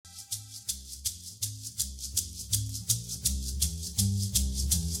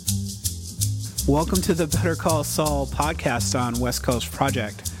Welcome to the Better Call Saul podcast on West Coast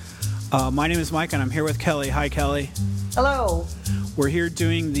Project. My name is Mike, and I'm here with Kelly. Hi, Kelly. Hello. We're here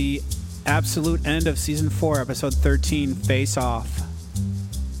doing the absolute end of Season 4, Episode 13, Face Off.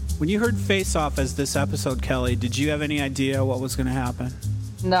 When you heard Face Off as this episode, Kelly, did you have any idea what was going to happen?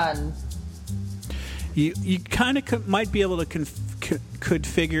 None. You kind of might be able to could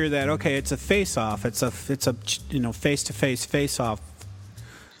figure that, okay, it's a face-off. It's a face-to-face face-off.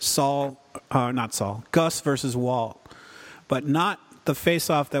 Gus versus Walt, but not the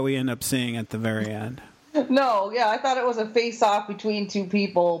face-off that we end up seeing at the very end. No, yeah, I thought it was a face-off between two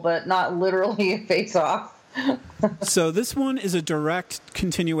people, but not literally a face-off. So this one is a direct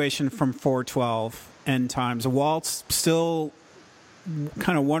continuation from 412 end times. Walt's still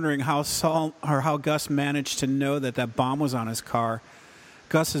kind of wondering how Gus managed to know that bomb was on his car.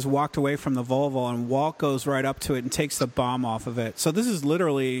 Gus has walked away from the Volvo, and Walt goes right up to it and takes the bomb off of it. So this is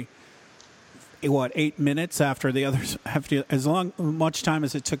literally, 8 minutes after the others have to, much time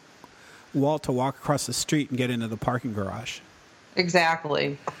as it took Walt to walk across the street and get into the parking garage.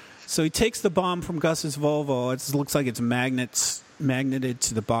 Exactly. So he takes the bomb from Gus's Volvo. It looks like it's magneted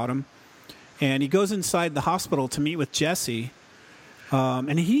to the bottom. And he goes inside the hospital to meet with Jesse.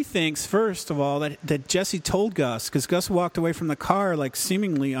 And he thinks, first of all, that Jesse told Gus, because Gus walked away from the car like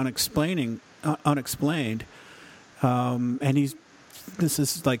seemingly unexplained. And this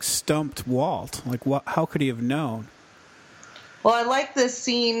is like stumped Walt. Like, how could he have known? Well, I like this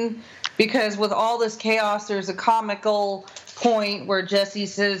scene because with all this chaos, there's a comical point where Jesse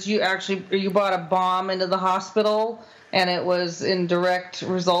says, you brought a bomb into the hospital, and it was in direct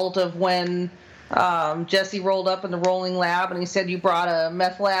result of when Jesse rolled up in the rolling lab, and he said you brought a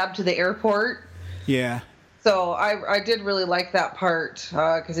meth lab to the airport. Yeah. So I did really like that part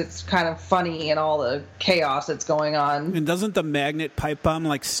because it's kind of funny in all the chaos that's going on. And doesn't the magnet pipe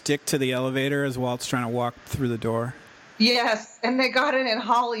bomb stick to the elevator as Walt's trying to walk through the door? Yes, and they got it in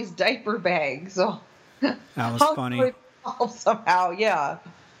Holly's diaper bag. So that was funny. Somehow, yeah.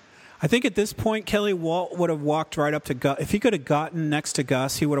 I think at this point, Kelly, Walt would have walked right up to Gus. If he could have gotten next to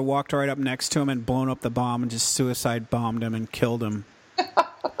Gus, he would have walked right up next to him and blown up the bomb and just suicide bombed him and killed him.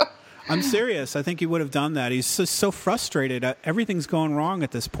 I'm serious. I think he would have done that. He's just so frustrated. Everything's going wrong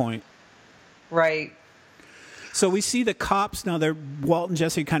at this point. Right. So we see the cops now. Walt and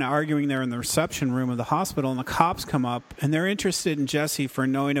Jesse kind of arguing there in the reception room of the hospital, and the cops come up, and they're interested in Jesse for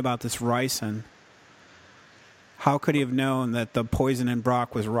knowing about this ricin. How could he have known that the poison in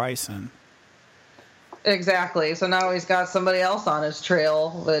Brock was ricin? Exactly. So now he's got somebody else on his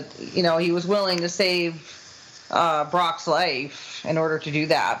trail, but he was willing to save Brock's life in order to do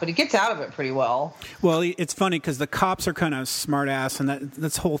that, but he gets out of it pretty well. Well, it's funny because the cops are kind of smart ass, and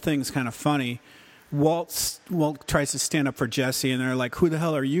this whole thing's kind of funny. Walt tries to stand up for Jesse, and they're like, "Who the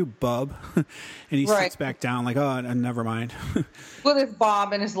hell are you, bub?" And he sits back down like, "Oh, never mind." With his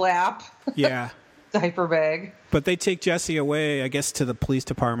bomb in his lap. Yeah. Diaper bag. But they take Jesse away, I guess, to the police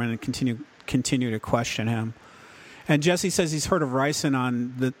department and continue to question him. And Jesse says he's heard of ricin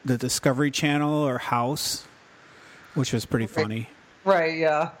on the Discovery Channel or House, which was pretty funny. Right,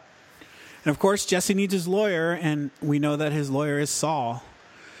 yeah. And, of course, Jesse needs his lawyer, and we know that his lawyer is Saul.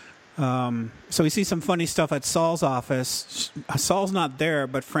 So we see some funny stuff at Saul's office. Saul's not there,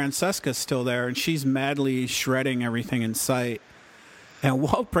 but Francesca's still there, and she's madly shredding everything in sight. And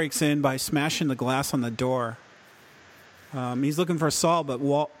Walt breaks in by smashing the glass on the door. He's looking for Saul,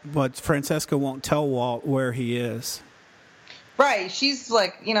 but Francesca won't tell Walt where he is. Right. She's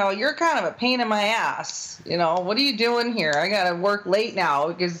like, you're kind of a pain in my ass. What are you doing here? I got to work late now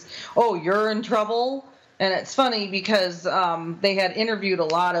because, you're in trouble. And it's funny because they had interviewed a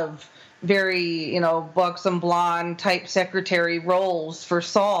lot of very, buxom blonde type secretary roles for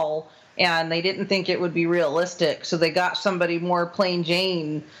Saul, and they didn't think it would be realistic. So they got somebody more plain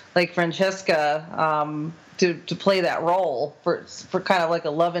Jane like Francesca to play that role for kind of like a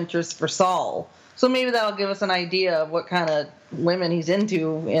love interest for Saul. So maybe that'll give us an idea of what kind of women he's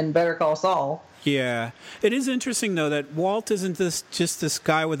into in Better Call Saul. Yeah. It is interesting, though, that Walt isn't just this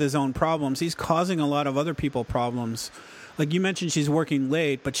guy with his own problems. He's causing a lot of other people problems. Like you mentioned, she's working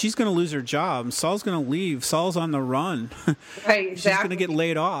late, but she's going to lose her job. Saul's going to leave. Saul's on the run. Right, exactly. She's going to get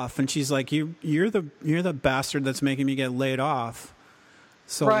laid off, and she's like, "You're the bastard that's making me get laid off."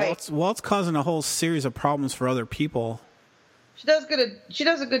 So right. Walt's causing a whole series of problems for other people. She does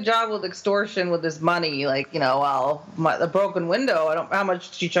a good job with extortion with this money. Like, the broken window. How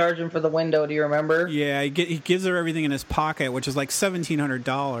much did she charge him for the window? Do you remember? Yeah, he gives her everything in his pocket, which is like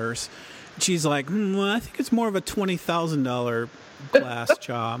 $1,700. She's like, I think it's more of a $20,000 glass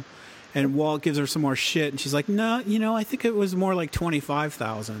job. And Walt gives her some more shit, and she's like, no, I think it was more like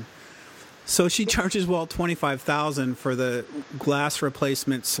 $25,000. So she charges Walt $25,000 for the glass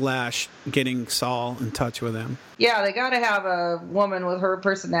replacement / getting Saul in touch with him. Yeah, they got to have a woman with her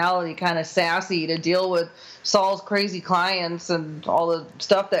personality, kind of sassy, to deal with Saul's crazy clients and all the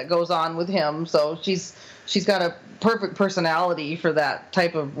stuff that goes on with him. So she's got a perfect personality for that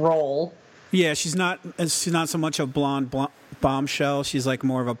type of role. Yeah, she's not so much a blonde bombshell. She's like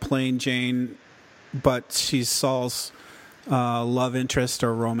more of a plain Jane, but she's Saul's love interest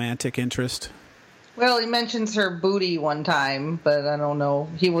or romantic interest. Well, he mentions her booty one time, but I don't know.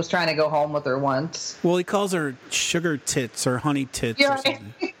 He was trying to go home with her once. Well, he calls her sugar tits or honey tits or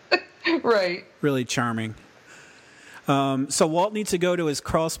something. Right. Really charming. So Walt needs to go to his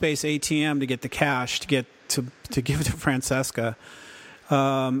crawl space ATM to get the cash to give to Francesca.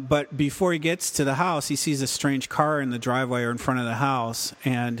 But before he gets to the house, he sees a strange car in the driveway or in front of the house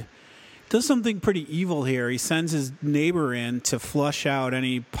and does something pretty evil here. He sends his neighbor in to flush out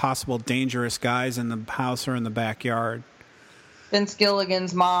any possible dangerous guys in the house or in the backyard. Vince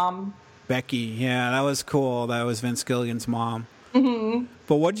Gilligan's mom. Becky, yeah, that was cool. That was Vince Gilligan's mom. Mm-hmm.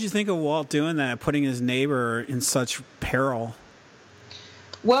 But what did you think of Walt doing that, putting his neighbor in such peril?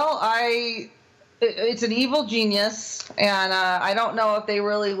 Well, it's an evil genius, and I don't know if they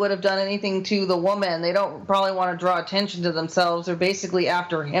really would have done anything to the woman. They don't probably want to draw attention to themselves. They're basically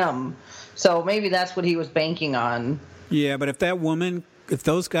after him. So maybe that's what he was banking on. Yeah, but if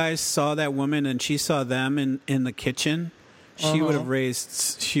those guys saw that woman and she saw them in the kitchen, she would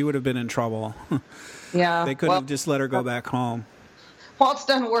have been in trouble. Yeah. They couldn't have just let her go back home. Walt's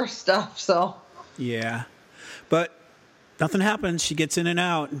done worse stuff, so. Yeah. But nothing happens. She gets in and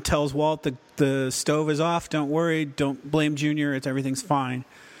out and tells Walt the stove is off. Don't worry. Don't blame Junior. Everything's fine.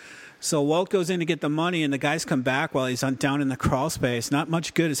 So Walt goes in to get the money, and the guys come back while he's down in the crawl space. Not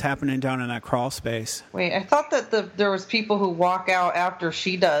much good is happening down in that crawl space. Wait, I thought that there was people who walk out after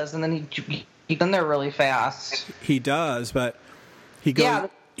she does, and then he's in there really fast. He does, but he goes... Yeah,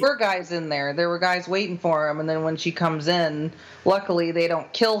 there were guys in there. There were guys waiting for him, and then when she comes in, luckily they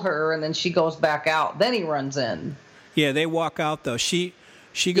don't kill her, and then she goes back out. Then he runs in. Yeah, they walk out, though. She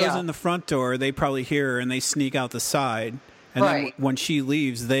goes in the front door. They probably hear her, and they sneak out the side. And then when she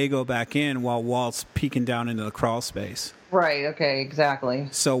leaves, they go back in while Walt's peeking down into the crawl space. Right, okay, exactly.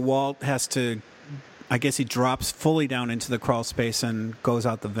 So Walt has to, I guess he drops fully down into the crawl space and goes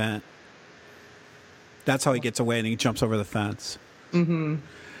out the vent. That's how he gets away, and he jumps over the fence. Mm-hmm.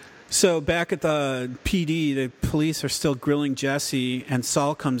 So back at the PD, the police are still grilling Jesse, and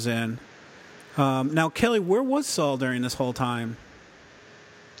Saul comes in. Now, Kelly, where was Saul during this whole time?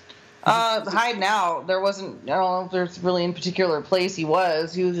 Hiding out. There wasn't, I don't know if there's really in particular place he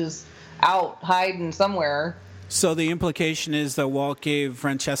was. He was just out hiding somewhere. So the implication is that Walt gave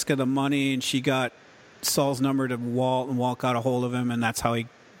Francesca the money and she got Saul's number to Walt and Walt got a hold of him and that's how he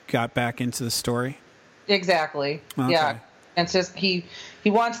got back into the story? Exactly. Okay. Yeah. And it's just he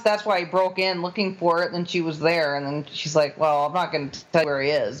wants, that's why he broke in looking for it and then she was there and then she's like, well, I'm not going to tell you where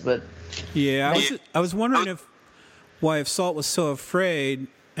he is, but... Yeah, I was wondering why if Salt was so afraid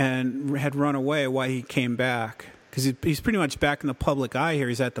and had run away, why he came back. Because he's pretty much back in the public eye here.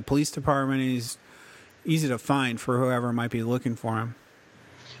 He's at the police department. He's easy to find for whoever might be looking for him.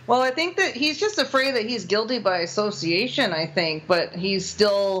 Well, I think that he's just afraid that he's guilty by association, I think. But he's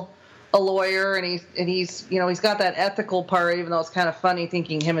still a lawyer, and he's he's got that ethical part, even though it's kind of funny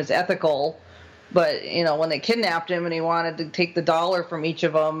thinking him as ethical. But, when they kidnapped him and he wanted to take the $1 from each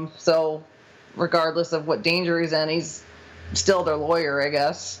of them, so regardless of what danger he's in, he's still their lawyer, I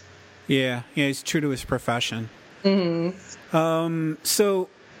guess. Yeah, he's true to his profession. Mm-hmm. So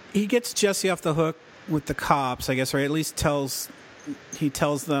he gets Jesse off the hook with the cops, I guess, or at least tells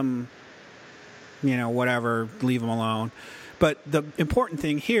them, whatever, leave him alone. But the important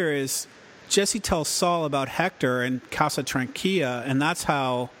thing here is Jesse tells Saul about Hector and Casa Tranquilla, and that's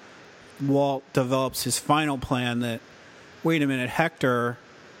how Walt develops his final plan that, wait a minute,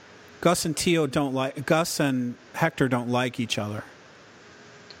 Gus and Hector don't like each other.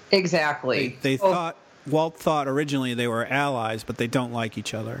 Exactly. Walt thought originally they were allies, but they don't like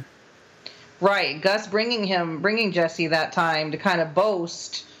each other. Right. Gus bringing Jesse that time to kind of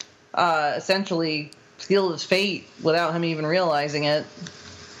boast, essentially seal his fate without him even realizing it.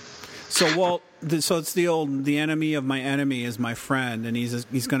 So it's the enemy of my enemy is my friend, and he's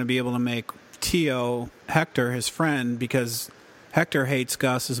going to be able to make Hector his friend because Hector hates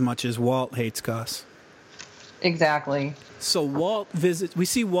Gus as much as Walt hates Gus. Exactly. So we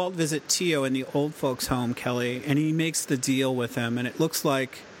see Walt visit Tio in the old folks' home, Kelly, and he makes the deal with him, and it looks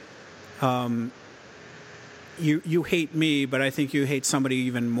like you hate me, but I think you hate somebody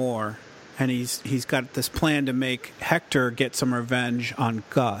even more. And he's got this plan to make Hector get some revenge on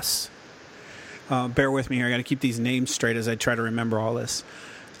Gus. bear with me here. I got to keep these names straight as I try to remember all this.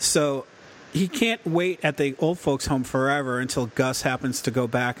 So he can't wait at the old folks' home forever until Gus happens to go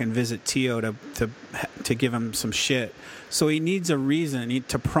back and visit Tio to give him some shit. So he needs a reason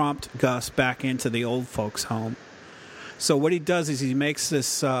to prompt Gus back into the old folks' home. So what he does is he makes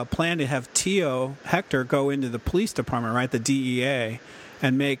this plan to have Hector, go into the police department, right, the DEA,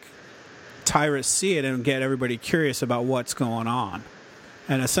 and make Tyrus see it and get everybody curious about what's going on.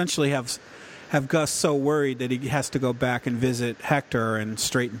 And essentially have Gus so worried that he has to go back and visit Hector and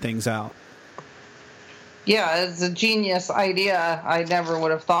straighten things out. Yeah, it's a genius idea. I never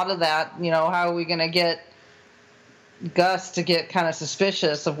would have thought of that. How are we going to get Gus to get kind of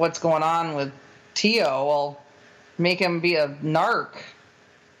suspicious of what's going on with Tio? Well, make him be a narc.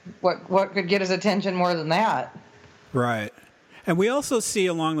 What could get his attention more than that? Right. And we also see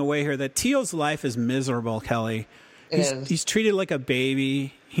along the way here that Tio's life is miserable, Kelly. He's treated like a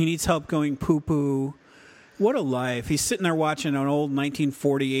baby. He needs help going poo-poo. What a life. He's sitting there watching an old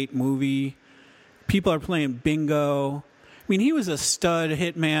 1948 movie. People are playing bingo. I mean, he was a stud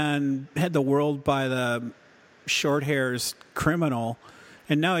hitman, had the world by the short hairs criminal,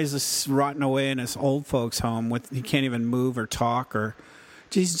 and now he's just rotting away in his old folks' home. He can't even move or talk, or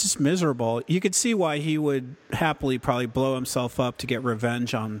he's just miserable. You could see why he would happily probably blow himself up to get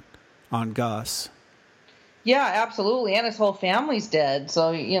revenge on Gus. Yeah, absolutely, and his whole family's dead,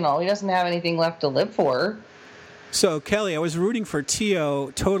 so he doesn't have anything left to live for. So, Kelly, I was rooting for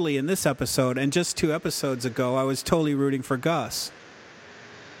Tio totally in this episode, and just 2 episodes ago, I was totally rooting for Gus.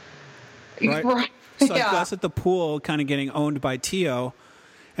 Right? So yeah. Gus at the pool kind of getting owned by Tio,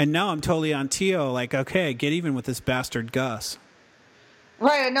 and now I'm totally on Tio, like, okay, get even with this bastard Gus.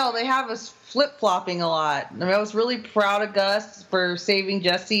 Right, I know. They have us flip-flopping a lot. I mean, I was really proud of Gus for saving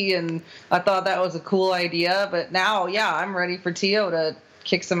Jesse, and I thought that was a cool idea, but now, yeah, I'm ready for Tio to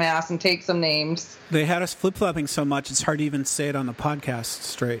kick some ass and take some names. They had us flip-flopping so much, it's hard to even say it on the podcast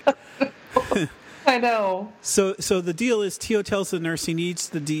straight. I know. So the deal is Tio tells the nurse he needs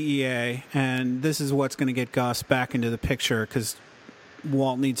the DEA, and this is what's going to get Gus back into the picture, because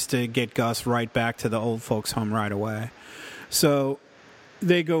Walt needs to get Gus right back to the old folks' home right away. So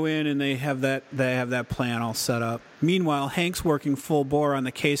they go in and they have that plan all set up. Meanwhile, Hank's working full bore on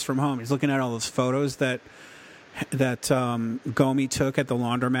the case from home. He's looking at all those photos that Gomi took at the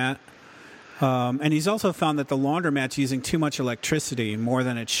laundromat. And he's also found that the laundromat's using too much electricity, more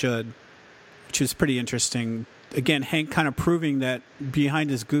than it should, which is pretty interesting. Again, Hank kind of proving that behind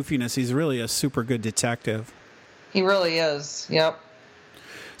his goofiness, he's really a super good detective. He really is, yep.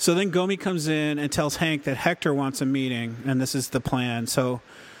 So then Gomi comes in and tells Hank that Hector wants a meeting, and this is the plan. So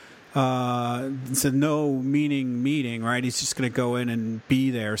it's a no-meaning meeting, right? He's just going to go in and be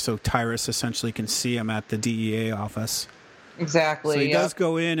there so Tyrus essentially can see him at the DEA office. Exactly. So he does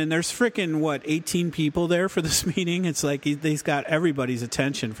go in, and there's freaking, 18 people there for this meeting? It's like he's got everybody's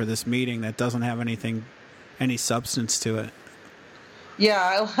attention for this meeting that doesn't have any substance to it.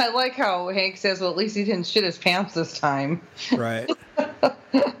 Yeah, I like how Hank says, well, at least he didn't shit his pants this time. Right.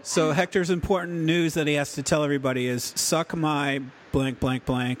 So Hector's important news that he has to tell everybody is, suck my blank, blank,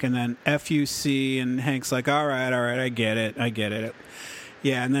 blank, and then FUC, and Hank's like, all right, I get it.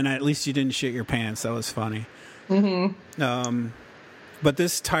 Yeah, and then at least you didn't shit your pants. That was funny. Mm-hmm. But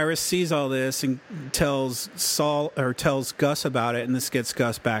this Tyrus sees all this and tells Gus about it, and this gets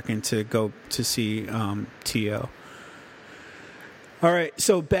Gus back in to go to see Tio. All right,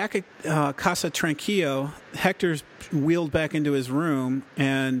 so back at Casa Tranquillo, Hector's wheeled back into his room,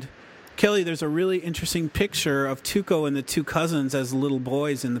 and Kelly, there's a really interesting picture of Tuco and the 2 cousins as little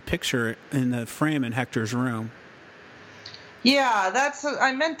boys in the picture in the frame in Hector's room. Yeah,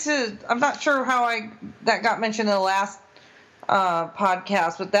 I'm not sure how that got mentioned in the last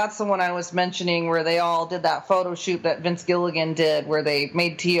podcast, but that's the one I was mentioning where they all did that photo shoot that Vince Gilligan did where they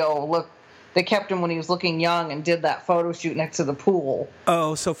made Tio look. They kept him when he was looking young and did that photo shoot next to the pool.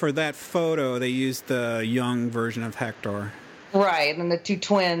 Oh, so for that photo, they used the young version of Hector. Right, and the 2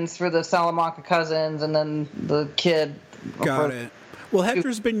 twins for the Salamanca cousins, and then the kid. Got it. Well,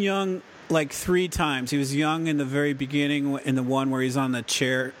 Hector's been young 3 times. He was young in the very beginning, in the one where he's on the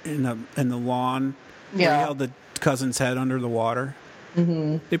chair in the lawn, where he held the cousin's head under the water.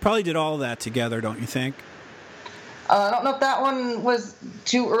 Mm-hmm. They probably did all of that together, don't you think? I don't know if that one was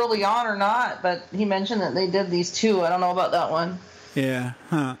too early on or not, but he mentioned that they did these 2. I don't know about that one. Yeah,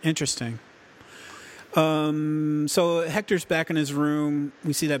 interesting. So Hector's back in his room.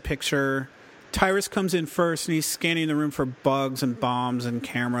 We see that picture. Tyrus comes in first, and he's scanning the room for bugs and bombs and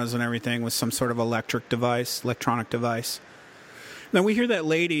cameras and everything with some sort of electronic device. Then we hear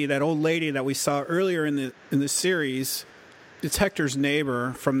that old lady that we saw earlier in the series, it's Hector's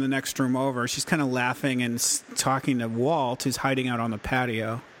neighbor from the next room over. She's kind of laughing and talking to Walt, who's hiding out on the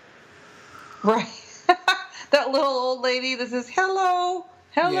patio. Right. That little old lady that says, hello.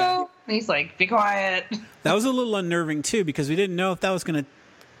 Yeah. And he's like, be quiet. That was a little unnerving, too, because we didn't know if that was going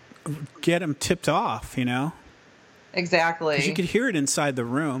to get him tipped off, you know? Exactly. Because you could hear it inside the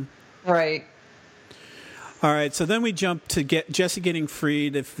room. Right. All right, so then we jump to get Jesse getting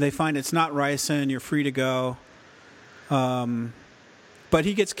freed. If they find it's not Ryson, you're free to go. But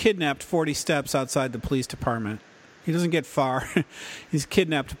he gets kidnapped 40 steps outside the police department. He doesn't get far. He's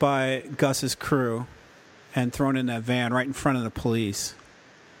kidnapped by Gus's crew and thrown in that van right in front of the police.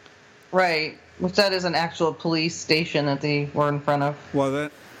 Right, which that is an actual police station that they were in front of. Was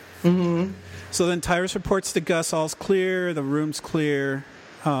it? Mm-hmm. So then Tyrus reports to Gus, all's clear, the room's clear.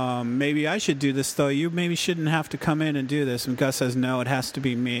 Maybe I should do this, though. You maybe shouldn't have to come in and do this. And Gus says, no, it has to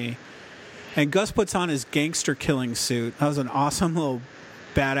be me. And Gus puts on his gangster killing suit. That was an awesome little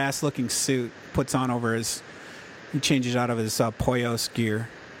badass-looking suit. Puts on over his... He changes out of his Poyos gear.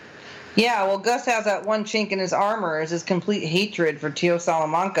 Yeah, well, Gus has that one chink in his armor is his complete hatred for Tio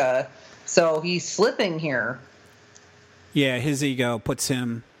Salamanca. So he's slipping here. Yeah, his ego puts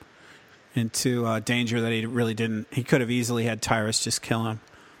him into danger that he really didn't. He could have easily had Tyrus just kill him.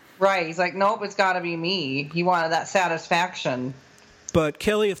 Right. He's like, nope, it's got to be me. He wanted that satisfaction. But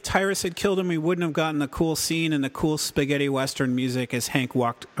Kelly, if Tyrus had killed him, we wouldn't have gotten the cool scene and the cool spaghetti western music as Hank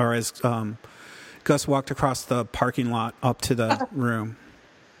walked, or as Gus walked across the parking lot up to the room.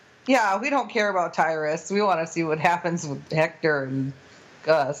 Yeah, we don't care about Tyrus. We want to see what happens with Hector and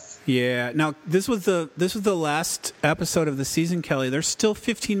Gus. Yeah. Now, this was the last episode of the season, Kelly. There's still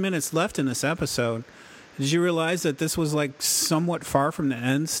 15 minutes left in this episode. Did you realize that this was like somewhat far from the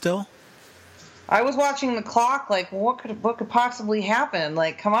end still? I was watching the clock like, what could possibly happen?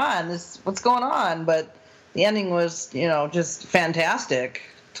 Like, come on, what's going on? But the ending was, just fantastic.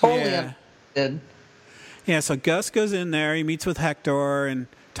 Totally unexpected. Yeah, so Gus goes in there, he meets with Hector, and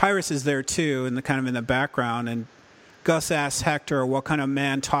Tyrus is there too, in the background, and Gus asks Hector, what kind of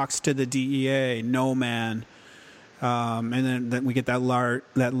man talks to the DEA? No man. And then we get that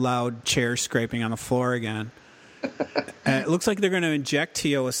loud chair scraping on the floor again. And it looks like they're going to inject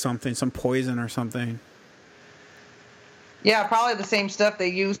Tio with something, some poison or something. Yeah, probably the same stuff they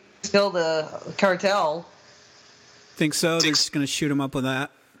used to kill the cartel. Think so? They're just going to shoot him up with that?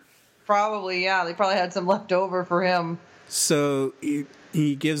 Probably, yeah. They probably had some left over for him. So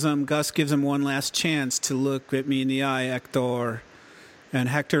Gus gives him one last chance to look at me in the eye, Hector. And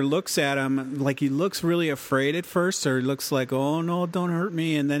Hector looks at him like he looks really afraid at first, or he looks like, oh, no, don't hurt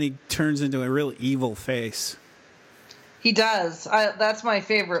me. And then he turns into a real evil face. He does. That's my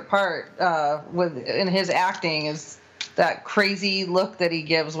favorite part in his acting is that crazy look that he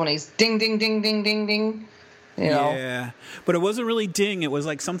gives when he's ding, ding, ding, ding, ding, ding. Yeah. But it wasn't really ding. It was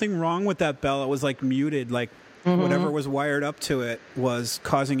like something wrong with that bell. It was like muted, like whatever was wired up to it was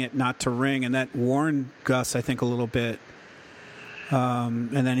causing it not to ring. And that warned Gus, I think, a little bit.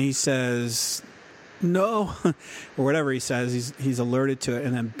 And then he says, no, or whatever he says. He's alerted to it.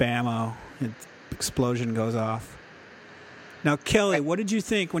 And then bammo, explosion goes off. Now, Kelly, what did you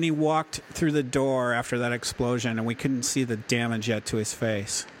think when he walked through the door after that explosion and we couldn't see the damage yet to his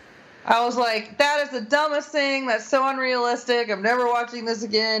face? I was like, that is the dumbest thing. That's so unrealistic. I'm never watching this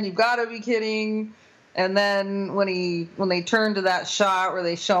again. You've got to be kidding. And then when they turn to that shot where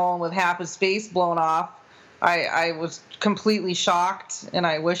they show him with half his face blown off, I was completely shocked, and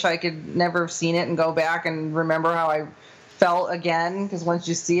I wish I could never have seen it and go back and remember how I felt again, because once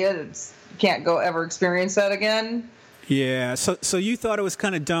you see it, you can't ever experience that again. Yeah, so you thought it was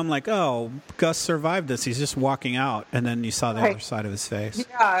kind of dumb, like, oh, Gus survived this. He's just walking out, and then you saw the other side of his face.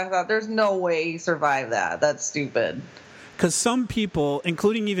 Yeah, I thought there's no way he survived that. That's stupid. Because some people,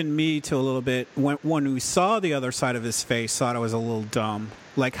 including even me to a little bit, when we saw the other side of his face, thought it was a little dumb.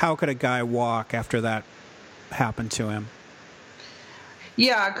 Like, how could a guy walk after that happened to him?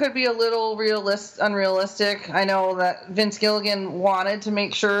 Yeah, it could be a little unrealistic. I know that Vince Gilligan wanted to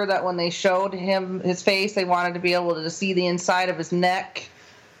make sure that when they showed him his face, they wanted to be able to see the inside of his neck,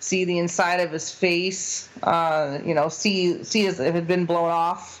 see the inside of his face, see if it had been blown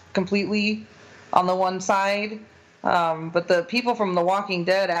off completely on the one side. But the people from The Walking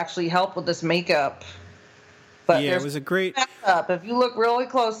Dead actually helped with this makeup. But yeah, it was a great... If you look really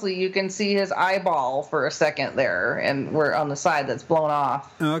closely, you can see his eyeball for a second there, and we're on the side that's blown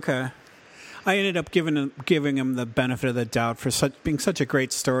off. Okay. I ended up giving him the benefit of the doubt for being such a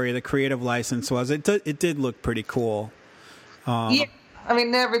great story. The creative license was... It did look pretty cool. Yeah, I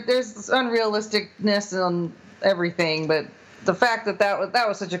mean, there's this unrealisticness on everything, but the fact that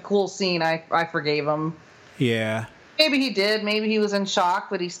was such a cool scene, I forgave him. Yeah. Maybe he did. Maybe he was in shock,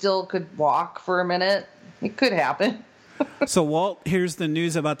 but he still could walk for a minute. It could happen. So Walt hears the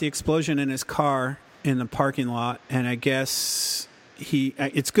news about the explosion in his car in the parking lot, and I guess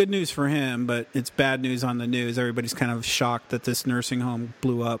it's good news for him, but it's bad news on the news. Everybody's kind of shocked that this nursing home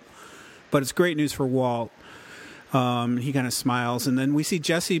blew up. But it's great news for Walt. He kind of smiles, and then we see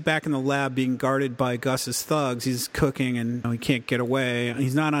Jesse back in the lab being guarded by Gus's thugs. He's cooking, and he can't get away.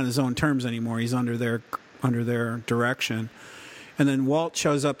 He's not on his own terms anymore. He's under their direction. And then Walt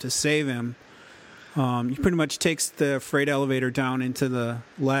shows up to save him. He pretty much takes the freight elevator down into the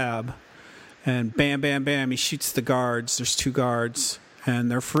lab, and bam, bam, bam, he shoots the guards. There's 2 guards,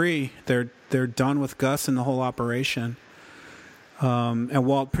 and they're free. They're done with Gus and the whole operation. And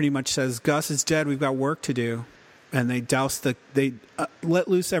Walt pretty much says, Gus is dead. We've got work to do. And they let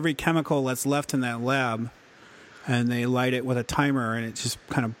loose every chemical that's left in that lab, and they light it with a timer, and it just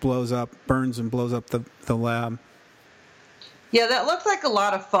kind of burns and blows up the lab. Yeah, that looks like a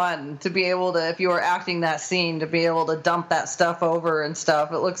lot of fun to be able to, if you were acting that scene, to be able to dump that stuff over and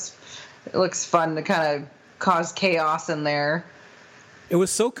stuff. It looks fun to kind of cause chaos in there. It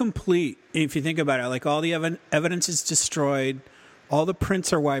was so complete, if you think about it. Like, all the evidence is destroyed, all the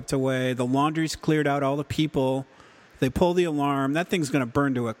prints are wiped away, the laundry's cleared out, all the people. They pull the alarm. That thing's going to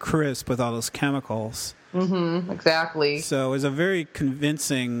burn to a crisp with all those chemicals. Mm-hmm, exactly. So it was a very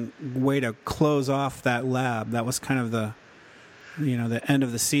convincing way to close off that lab. That was kind of the end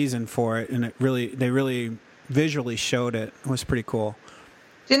of the season for it, and they really visually showed it. It was pretty cool.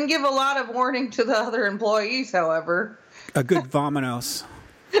 Didn't give a lot of warning to the other employees, however. A good vominos.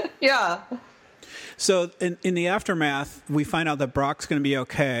 Yeah. So in the aftermath, we find out that Brock's going to be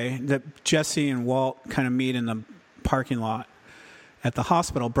okay, that Jesse and Walt kind of meet in the parking lot at the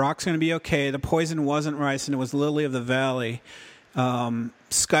hospital. Brock's going to be okay. The poison wasn't ricin, it was lily of the valley.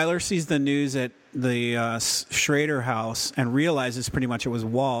 Skylar sees the news at the Schrader house and realizes pretty much it was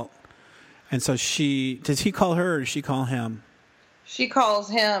Walt. And so does he call her or does she call him? She calls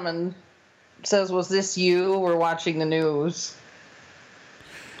him and says, was this you? We're watching the news.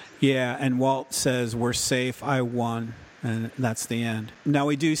 Yeah, and Walt says, we're safe, I won, and that's the end. Now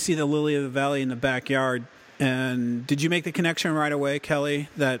we do see the lily of the valley in the backyard. And did you make the connection right away, Kelly,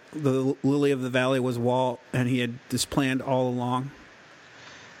 that the lily of the valley was Walt and he had this planned all along?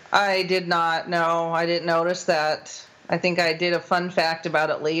 I did not. No, I didn't notice that. I think I did a fun fact about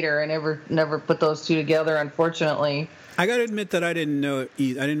it later. I never put those two together, unfortunately. I got to admit that I didn't know it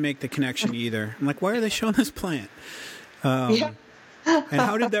either. I didn't make the connection either. I'm like, why are they showing this plant? Yeah. And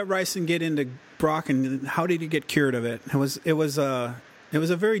how did that ricin get into Brock, and how did he get cured of it? It was a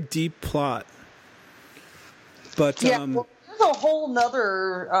very deep plot. But yeah, well, there's a whole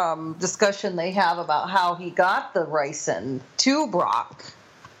nother discussion they have about how he got the ricin to Brock.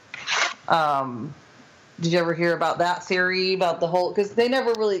 Did you ever hear about that theory about the whole? Because they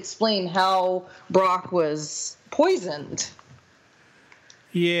never really explain how Brock was poisoned.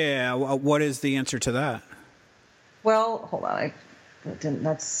 Yeah, what is the answer to that? Well, hold on.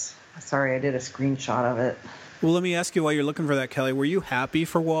 Sorry, I did a screenshot of it. Well, let me ask you while you're looking for that, Kelly. Were you happy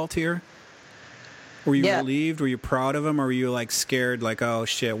for Walt here? Were you relieved? Were you proud of him? Or were you like scared, like, oh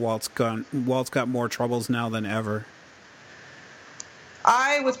shit, Walt's got more troubles now than ever?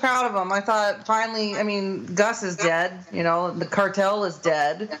 I was proud of him. I thought finally, Gus is dead. The cartel is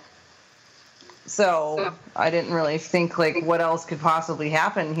dead. So I didn't really think like what else could possibly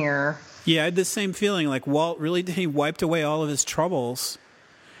happen here. Yeah, I had the same feeling. Like Walt he wiped away all of his troubles.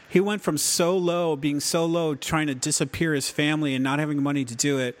 He went from being so low, trying to disappear his family and not having money to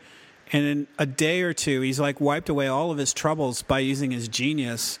do it. And in a day or two, he's like wiped away all of his troubles by using his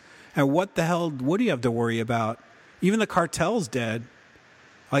genius. And what the hell would he have to worry about? Even the cartel's dead.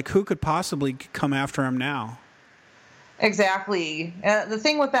 Like, who could possibly come after him now? Exactly. The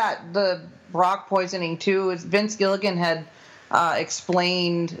thing with the Brock poisoning, too, is Vince Gilligan had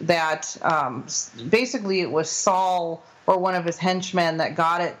explained that basically it was Saul or one of his henchmen that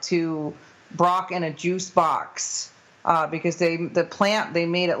got it to Brock in a juice box. Because the plant, they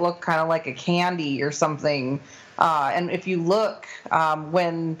made it look kind of like a candy or something. And if you look,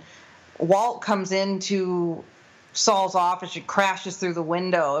 when Walt comes into Saul's office, it crashes through the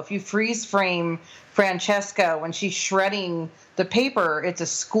window. If you freeze frame Francesca when she's shredding the paper, it's a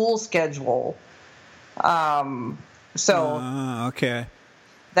school schedule. Okay.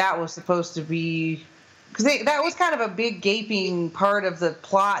 That was supposed to be... Because that was kind of a big gaping part of the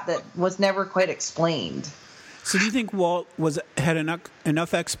plot that was never quite explained. So do you think Walt had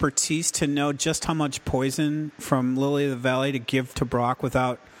enough expertise to know just how much poison from Lily of the Valley to give to Brock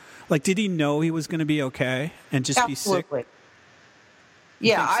without... Like, did he know he was going to be okay and just Absolutely. be sick?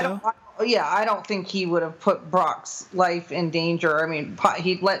 Yeah, I don't think he would have put Brock's life in danger. I mean,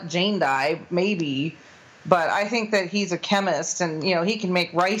 he'd let Jane die, maybe. But I think that he's a chemist, and he can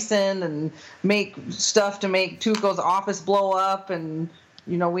make ricin and make stuff to make Tuco's office blow up, and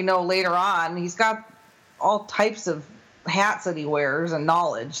we know later on he's got all types of hats that he wears and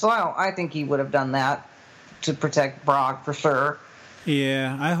knowledge. So I think he would have done that to protect Brock for sure.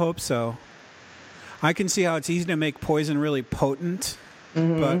 Yeah, I hope so. I can see how it's easy to make poison really potent,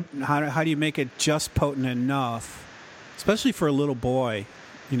 but how do you make it just potent enough, especially for a little boy?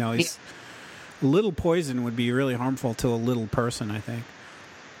 Little poison would be really harmful to a little person, I think.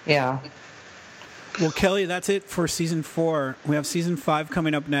 Yeah. Well, Kelly, that's it for season 4. We have season 5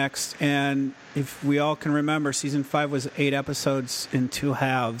 coming up next, and if we all can remember, season 5 was 8 episodes in 2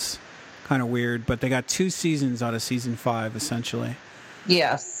 halves. Kind of weird, but they got 2 seasons out of season 5, essentially.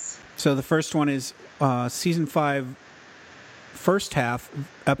 Yes. So the first one is season 5, first half,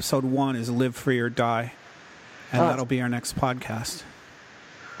 episode 1 is Live Free or Die, and that'll be our next podcast.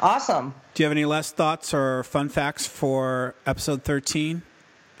 Awesome. Do you have any last thoughts or fun facts for episode 13,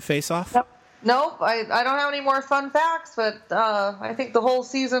 Face Off? Nope. I don't have any more fun facts, but I think the whole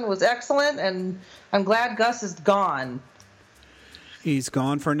season was excellent, and I'm glad Gus is gone. He's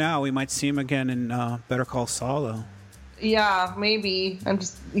gone for now. We might see him again in Better Call Saul, though. Yeah, maybe.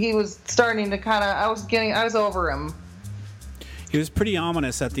 He was starting to kind of, I was over him. He was pretty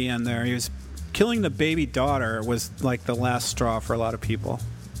ominous at the end there. He was killing the baby daughter was like the last straw for a lot of people.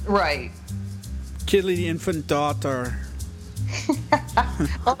 Right. Killing the infant daughter.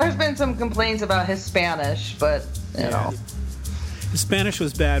 Well, there's been some complaints about his Spanish, but, you know. His Spanish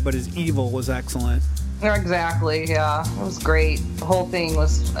was bad, but his evil was excellent. Exactly, yeah. It was great. The whole thing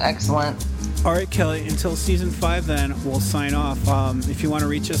was excellent. All right, Kelly, until season 5 then, we'll sign off. If you want to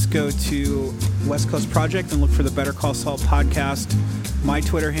reach us, go to West Coast Project and look for the Better Call Saul podcast. My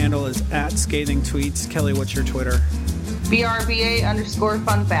Twitter handle is @scathingtweets. Kelly, what's your Twitter?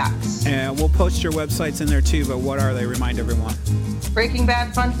 BRBA_fun facts. And we'll post your websites in there too, but what are they? Remind everyone. Breaking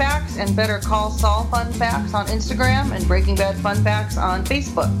Bad Fun Facts and Better Call Saul Fun Facts on Instagram, and Breaking Bad Fun Facts on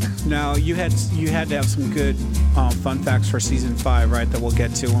Facebook. Now, you had to have some good fun facts for season 5, right, that we'll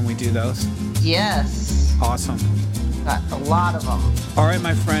get to when we do those? Yes. Awesome. Got a lot of them. All right,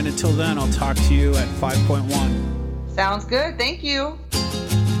 my friend, until then, I'll talk to you at 5.1. Sounds good. Thank you.